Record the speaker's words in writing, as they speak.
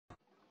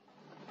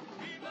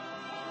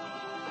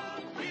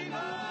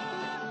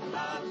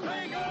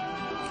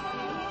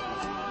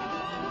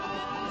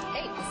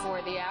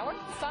the hour,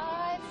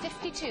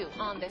 5:52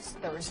 on this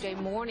Thursday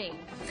morning.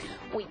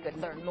 We could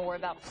learn more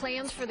about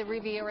plans for the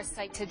Riviera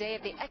site today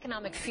at the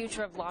Economic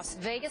Future of Las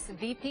Vegas. The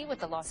VP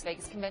with the Las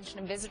Vegas Convention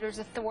and Visitors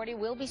Authority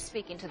will be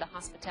speaking to the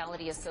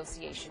Hospitality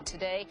Association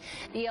today.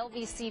 The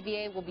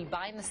LVCVA will be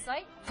buying the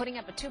site, putting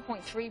up a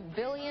 $2.3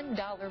 billion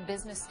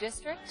business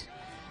district.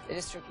 The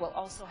district will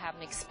also have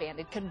an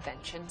expanded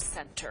convention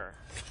center.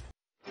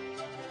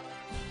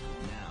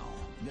 Now,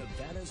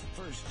 Nevada's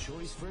first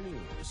choice for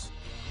news.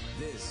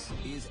 This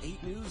is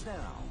 8 News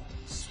Now,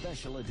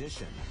 Special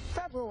Edition.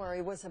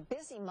 February was a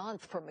busy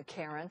month for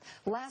McCarran.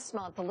 Last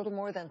month, a little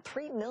more than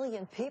 3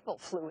 million people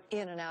flew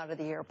in and out of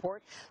the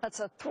airport. That's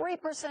a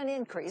 3%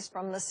 increase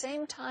from the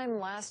same time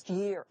last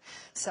year.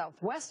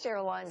 Southwest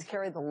Airlines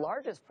carried the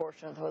largest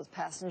portion of those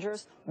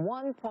passengers,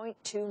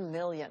 1.2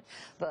 million.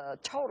 The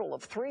total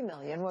of 3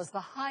 million was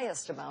the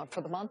highest amount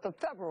for the month of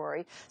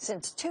February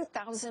since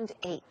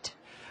 2008.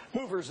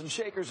 Movers and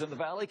shakers in the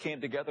valley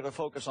came together to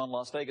focus on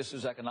Las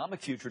Vegas's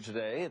economic future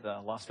today. The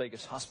Las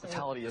Vegas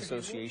Hospitality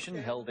Association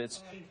held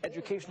its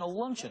educational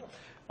luncheon.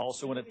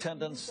 Also in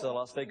attendance, the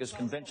Las Vegas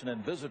Convention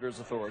and Visitors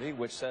Authority,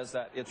 which says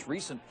that its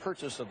recent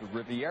purchase of the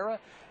Riviera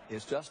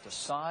is just a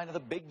sign of the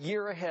big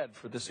year ahead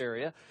for this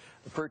area.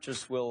 The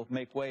purchase will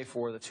make way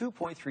for the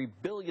 $2.3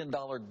 billion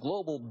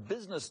global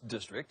business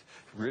district.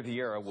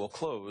 Riviera will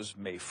close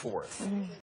May 4th.